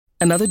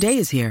Another day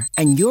is here,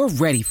 and you're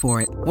ready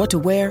for it. What to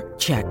wear?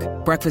 Check.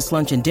 Breakfast,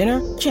 lunch, and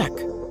dinner? Check.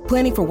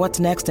 Planning for what's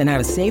next and how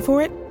to save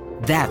for it?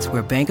 That's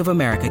where Bank of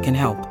America can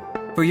help.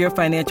 For your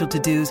financial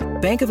to-dos,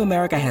 Bank of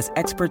America has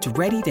experts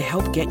ready to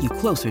help get you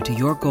closer to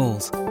your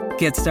goals.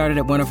 Get started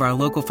at one of our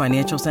local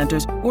financial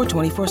centers or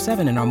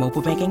 24/7 in our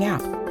mobile banking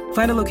app.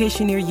 Find a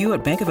location near you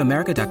at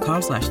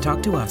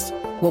bankofamerica.com/talktous.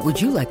 What would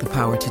you like the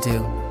power to do?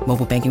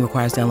 Mobile banking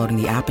requires downloading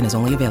the app and is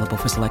only available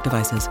for select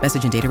devices.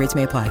 Message and data rates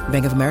may apply.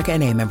 Bank of America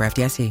N.A., member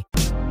FDIC.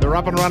 They're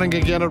up and running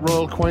again at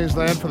Royal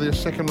Queensland for the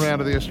second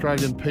round of the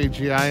Australian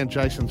PGA, and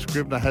Jason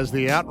Scrivener has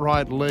the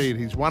outright lead.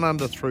 He's 1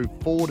 under through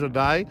 4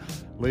 today,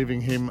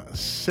 leaving him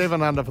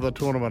 7 under for the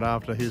tournament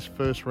after his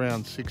first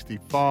round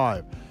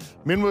 65.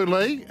 Minwoo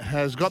Lee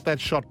has got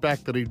that shot back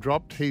that he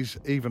dropped. He's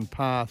even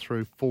par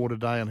through 4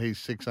 today, and he's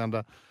 6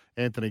 under.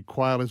 Anthony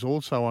Quayle is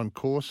also on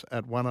course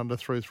at 1 under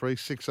through 3,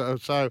 6.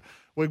 So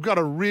we've got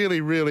a really,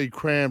 really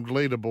crammed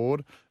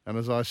leaderboard. And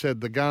as I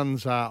said, the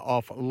guns are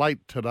off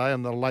late today,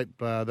 and the late,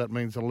 that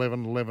means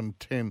 11, 11,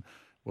 10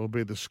 will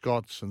be the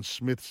Scotts and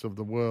Smiths of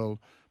the world.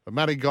 But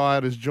Matty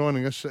Guyatt is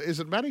joining us. Is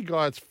it Matty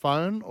Guyatt's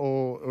phone,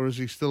 or is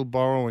he still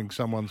borrowing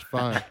someone's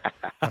phone?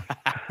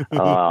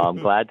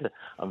 I'm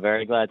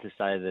very glad to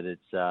say that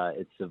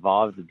it's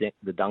survived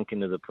the dunk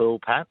into the pool,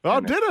 Pat.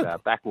 Oh, did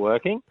it? Back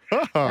working,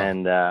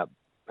 and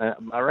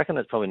I reckon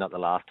it's probably not the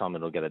last time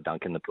it'll get a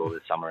dunk in the pool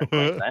this summer in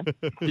Queensland.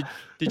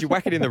 Did you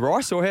whack it in the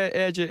rice, or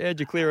how'd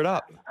you clear it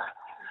up?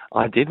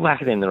 I did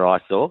whack it in the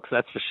rice, Zorks,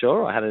 that's for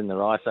sure. I had it in the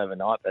rice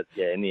overnight, but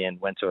yeah, in the end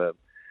went to a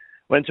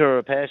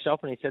repair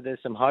shop, and he said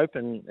there's some hope,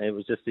 and it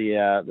was just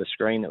the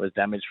screen that was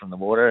damaged from the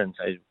water, and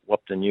so he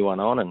whopped a new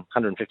one on, and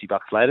 $150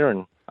 later,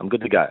 and I'm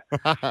good to go.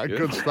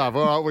 Good stuff.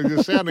 All right, well,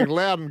 you're sounding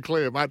loud and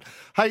clear, mate.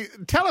 Hey,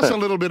 tell us a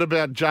little bit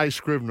about Jay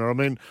Scrivener. I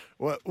mean,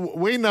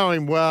 we know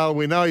him well.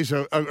 We know he's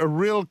a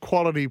real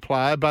quality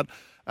player, but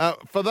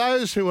for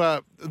those who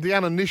are the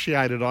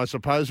uninitiated, I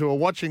suppose, who are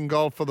watching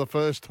golf for the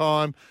first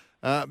time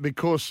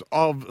because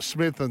of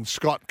Smith and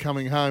Scott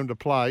coming home to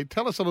play,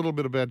 tell us a little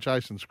bit about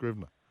Jason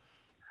Scrivener.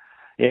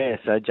 Yeah,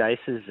 so Jace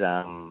is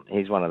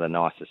he's one of the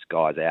nicest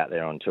guys out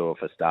there on tour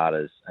for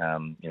starters.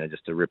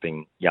 Just a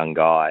ripping young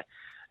guy,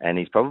 and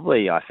he's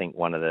probably, I think,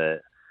 one of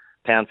the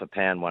pound for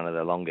pound one of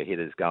the longer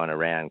hitters going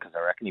around, because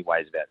I reckon he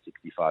weighs about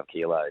 65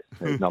 kilos.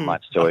 There's not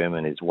much to him,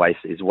 and his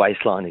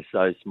waistline is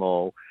so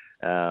small.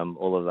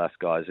 All of us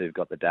guys who've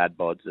got the dad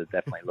bods that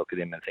definitely look at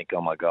him and think,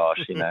 oh my gosh,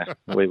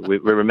 we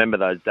remember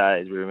those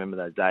days.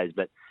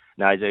 But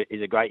no,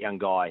 he's a great young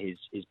guy.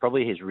 He's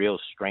probably his real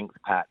strength,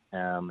 Pat.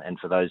 And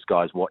for those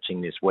guys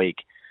watching this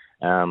week,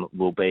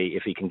 will be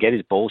if he can get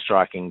his ball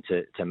striking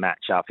to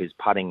match up. His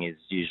putting is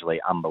usually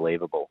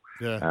unbelievable.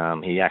 Yeah.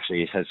 He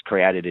actually has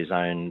created his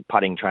own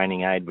putting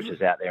training aid, which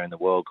is out there in the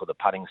world, called the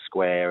Putting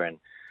Square, and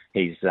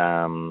he's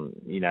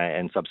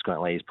and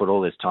subsequently he's put all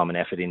this time and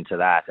effort into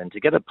that. And to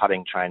get a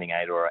putting training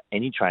aid or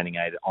any training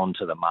aid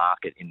onto the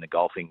market in the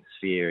golfing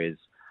sphere is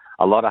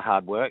a lot of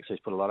hard work. So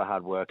he's put a lot of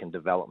hard work and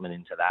development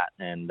into that,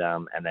 and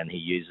then he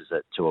uses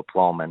it to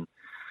aplomb and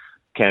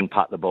can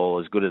putt the ball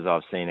as good as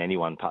I've seen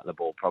anyone putt the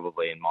ball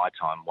probably in my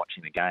time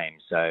watching the game.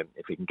 So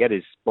if he can get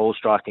his ball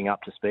striking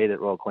up to speed at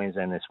Royal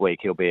Queensland this week,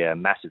 he'll be a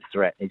massive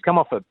threat. He's come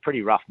off a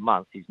pretty rough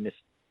month. He's missed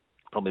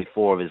probably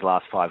 4 of his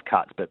last 5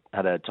 cuts, but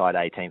had a tied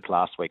 18th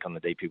last week on the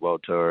DP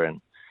World Tour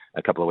and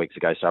a couple of weeks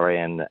ago,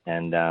 and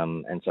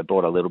so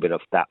brought a little bit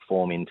of that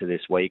form into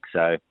this week.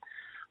 So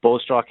ball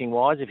striking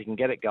wise, if he can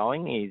get it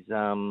going, he's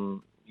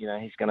going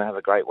to have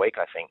a great week,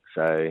 I think.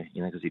 So,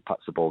 because he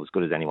putts the ball as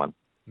good as anyone.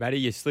 Matty,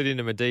 you slid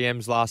into my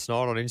DMs last night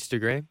on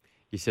Instagram.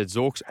 You said,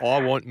 Zorks,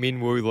 I want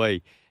Minwoo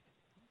Lee.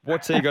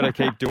 What's he got to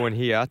keep doing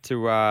here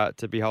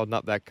to be holding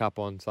up that cup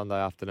on Sunday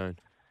afternoon?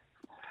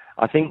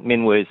 I think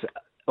Minwoo's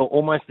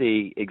almost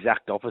the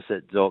exact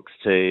opposite, Zorks,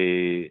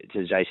 to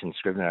Jason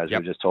Scrivener, as we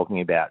were just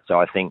talking about. So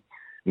I think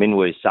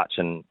Minwoo is such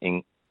an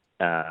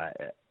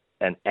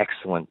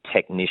excellent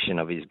technician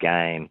of his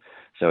game.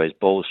 So his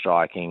ball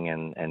striking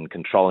and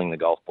controlling the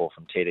golf ball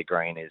from tee to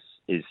green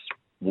is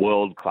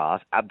world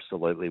class,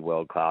 absolutely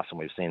world class, and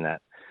we've seen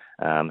that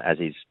as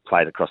he's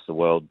played across the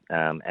world.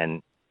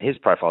 And his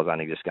profile is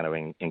only just going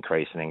to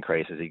increase and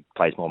increase as he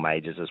plays more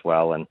majors as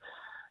well. And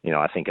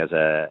I think as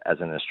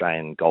an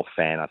Australian golf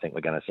fan, I think we're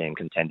going to see him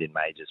contend in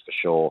majors for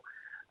sure.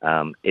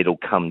 It'll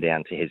come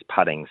down to his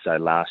putting. So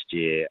last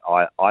year,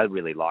 I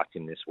really liked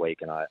him this week,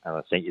 and I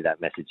sent you that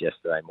message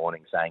yesterday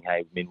morning saying,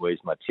 hey, Minwoo's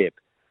my tip.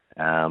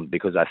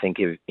 Because I think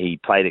he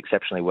played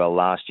exceptionally well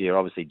last year.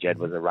 Obviously, Jed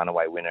was a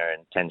runaway winner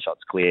and 10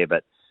 shots clear,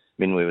 but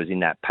Minwoo was in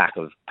that pack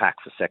for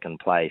second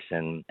place,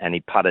 and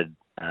he putted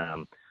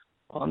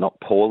not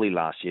poorly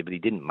last year, but he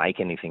didn't make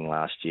anything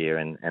last year.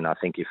 And I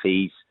think if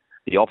he's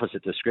the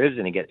opposite to Scrivs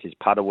and he gets his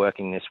putter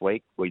working this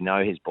week, we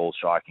know his ball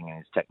striking and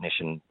his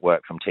technician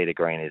work from tee to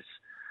green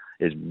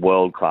is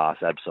world class,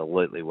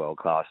 absolutely world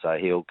class. So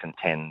he'll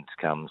contend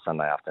come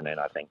Sunday afternoon,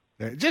 I think.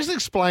 Yeah, just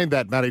explain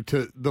that, Matty,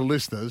 to the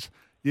listeners.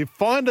 You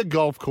find a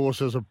golf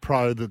course as a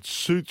pro that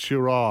suits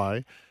your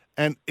eye,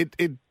 and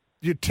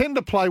you tend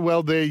to play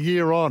well there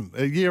year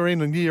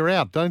in and year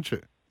out, don't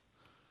you?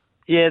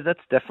 Yeah, that's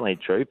definitely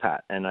true,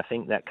 Pat. And I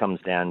think that comes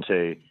down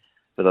to,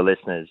 for the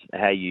listeners,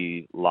 how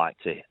you like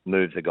to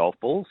move the golf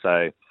ball.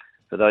 So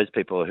for those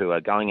people who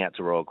are going out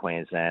to Royal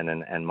Queensland,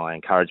 and my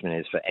encouragement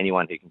is for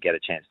anyone who can get a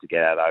chance to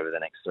get out over the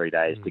next 3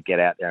 days to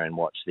get out there and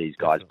watch these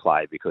guys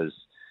play, because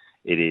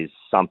it is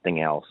something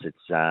else. It's,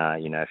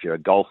 if you're a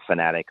golf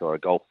fanatic or a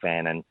golf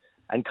fan, and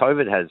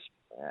COVID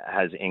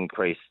has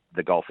increased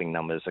the golfing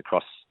numbers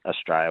across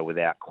Australia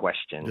without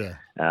question.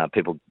 Yeah.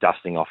 People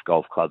dusting off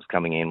golf clubs,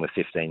 coming in with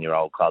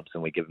 15-year-old clubs,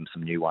 and we give them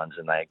some new ones,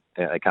 and they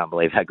can't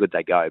believe how good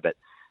they go. But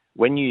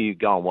when you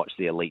go and watch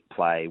the elite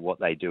play, what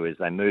they do is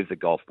they move the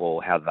golf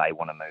ball how they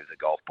want to move the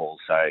golf ball.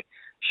 So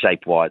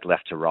shape-wise,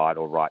 left to right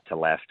or right to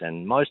left.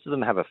 And most of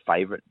them have a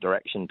favourite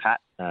direction, Pat,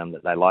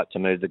 that they like to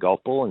move the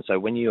golf ball. And so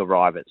when you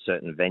arrive at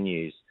certain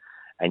venues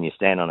and you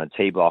stand on a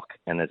tee block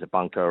and there's a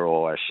bunker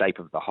or a shape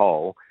of the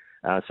hole,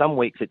 some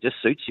weeks it just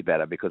suits you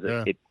better because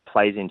it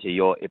plays into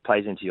your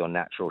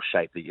natural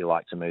shape that you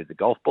like to move the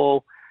golf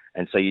ball.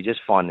 And so you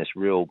just find this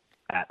real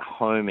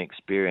at-home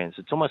experience.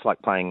 It's almost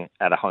like playing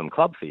at a home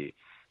club for you,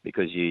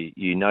 because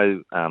you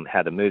know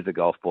how to move the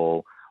golf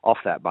ball off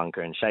that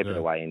bunker and shape it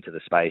away into the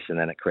space, and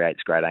then it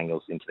creates great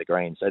angles into the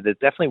green. So there's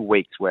definitely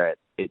weeks where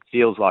it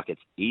feels like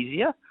it's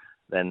easier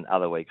than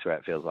other weeks where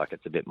it feels like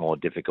it's a bit more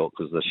difficult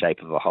because the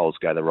shape of the holes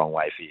go the wrong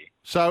way for you.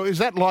 So is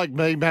that like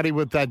me, Matty,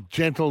 with that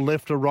gentle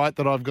left to right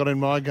that I've got in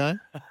my game?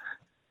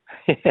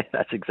 Yeah,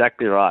 that's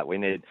exactly right. We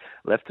need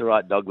left to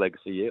right dog legs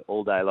for you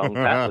all day long,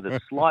 Pat, with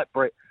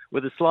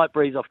a slight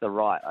breeze off the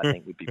right. I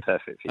think would be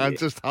perfect for you. I'm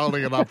just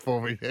holding it up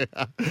for me.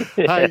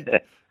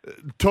 Hey,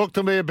 talk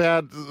to me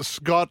about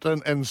Scott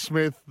and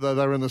Smith.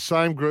 They're in the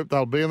same group.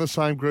 They'll be in the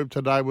same group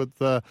today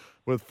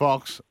with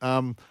Fox.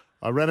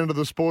 I ran into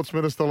the sports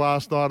minister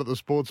last night at the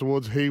Sports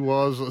Awards. He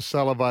was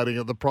salivating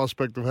at the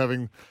prospect of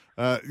having,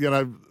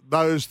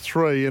 those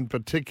three in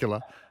particular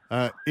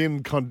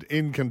in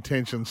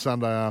contention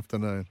Sunday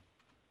afternoon.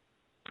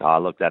 Oh,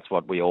 look, that's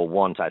what we all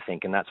want, I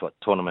think, and that's what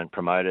tournament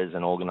promoters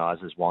and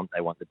organisers want.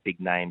 They want the big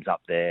names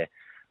up there.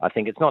 I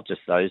think it's not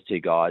just those two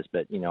guys,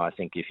 but, I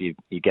think if you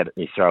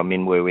throw a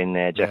Minwoo in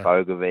there, Jeff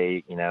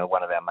Ogilvy,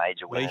 one of our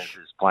major winners,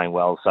 is playing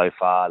well so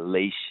far.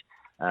 Leash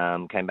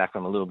came back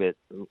from a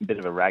bit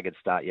of a ragged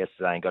start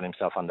yesterday and got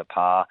himself under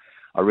par.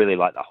 I really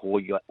like the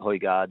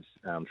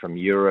Højgaards from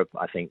Europe.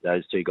 I think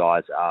those two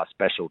guys are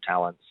special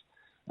talents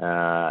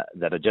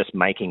that are just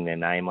making their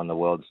name on the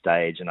world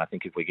stage. And I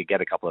think if we could get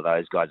a couple of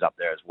those guys up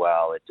there as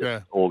well, it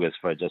just augurs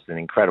for just an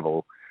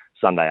incredible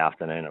Sunday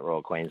afternoon at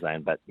Royal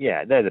Queensland. But,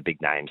 yeah, they're the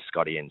big names,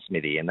 Scotty and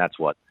Smithy, and that's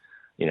what,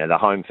 the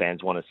home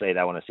fans want to see.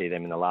 They want to see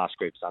them in the last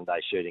group Sunday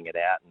shooting it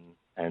out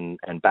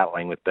and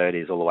battling with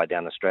birdies all the way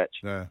down the stretch.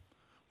 Yeah.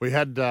 We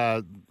had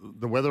the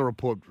weather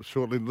report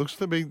shortly. It looks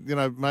to be,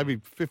 maybe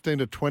 15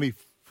 to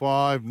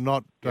 25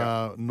 knot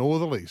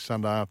northerly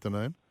Sunday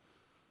afternoon.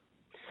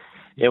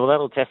 Yeah, well,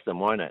 that'll test them,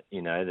 won't it?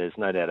 There's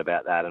no doubt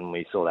about that. And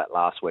we saw that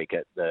last week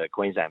at the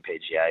Queensland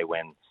PGA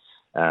when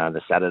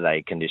the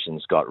Saturday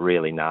conditions got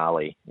really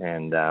gnarly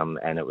and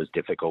it was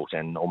difficult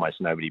and almost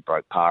nobody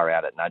broke par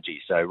out at Nudgee.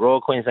 So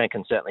Royal Queensland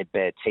can certainly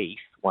bear teeth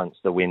once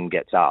the wind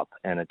gets up,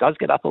 and it does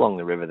get up along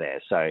the river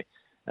there. So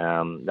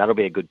that'll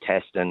be a good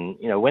test. And,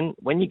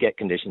 when you get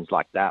conditions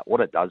like that,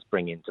 what it does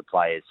bring into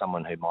play is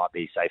someone who might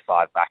be, say,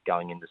 5 back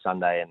going into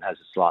Sunday and has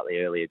a slightly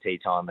earlier tee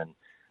time and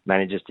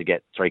manages to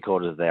get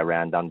 3/4 of their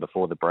round done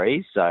before the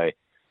breeze. So,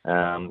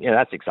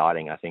 that's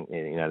exciting. I think,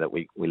 that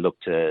we look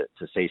to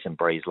see some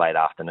breeze late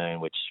afternoon,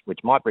 which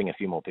might bring a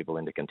few more people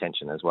into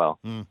contention as well.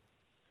 Mm.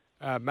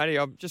 Matty,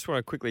 I just want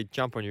to quickly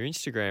jump on your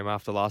Instagram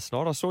after last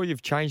night. I saw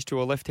you've changed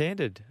to a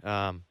left-handed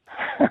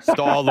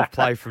style of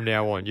play from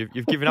now on.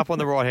 You've given up on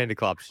the right-handed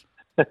clubs.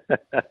 Look,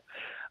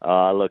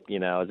 I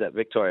was at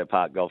Victoria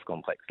Park Golf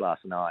Complex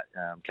last night,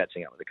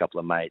 catching up with a couple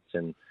of mates,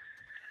 and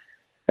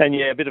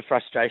yeah, a bit of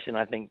frustration,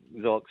 I think,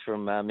 Zorks,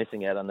 from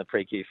missing out on the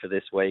pre-queue for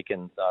this week.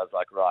 And so I was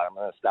like, right, I'm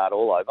going to start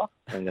all over.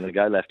 I'm going to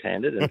go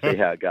left-handed and see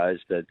how it goes.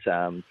 But,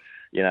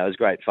 it was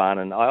great fun.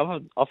 And I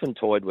often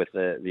toyed with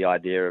the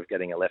idea of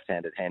getting a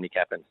left-handed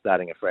handicap and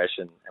starting afresh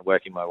and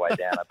working my way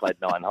down. I played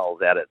 9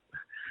 holes out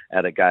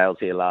at Gales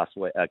here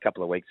a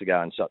couple of weeks ago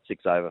and shot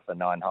 6 over for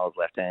 9 holes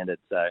left-handed.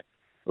 So,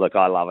 look,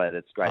 I love it.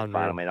 It's great fun.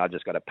 I mean, I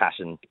just got a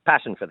passion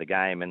for the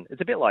game. And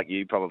it's a bit like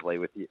you probably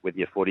with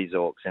your footy,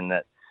 Zorks, in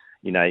that,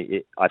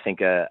 I think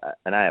an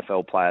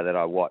AFL player that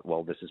I watch,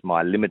 well, this is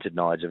my limited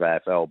knowledge of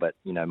AFL, but,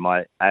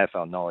 my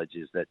AFL knowledge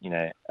is that,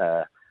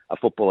 a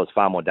footballer is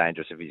far more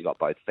dangerous if he's got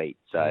both feet.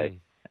 So,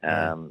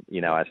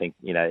 I think,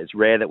 it's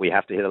rare that we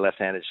have to hit a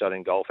left-handed shot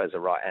in golf as a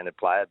right-handed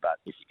player, but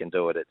if you can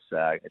do it,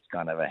 it's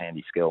kind of a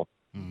handy skill.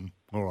 Mm.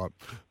 All right.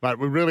 Mate,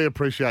 we really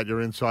appreciate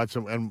your insights,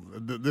 and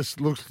this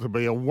looks to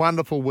be a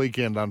wonderful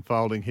weekend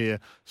unfolding here.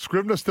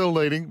 Scribner still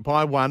leading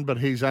by 1, but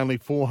he's only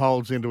 4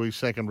 holes into his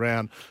second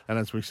round, and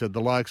as we said, the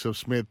likes of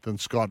Smith and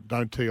Scott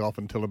don't tee off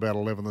until about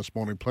 11 this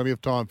morning. Plenty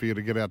of time for you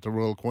to get out to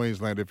Royal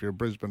Queensland if you're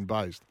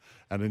Brisbane-based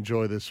and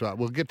enjoy this.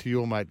 We'll get to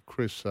your mate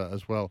Chris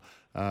as well.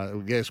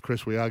 Yes,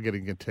 Chris, we are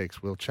getting a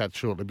text. We'll chat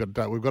shortly,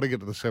 but we've got to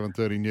get to the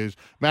 7:30 news.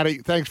 Matty,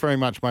 thanks very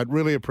much, mate.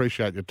 Really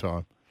appreciate your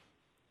time.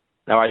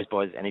 No worries,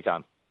 boys. Anytime.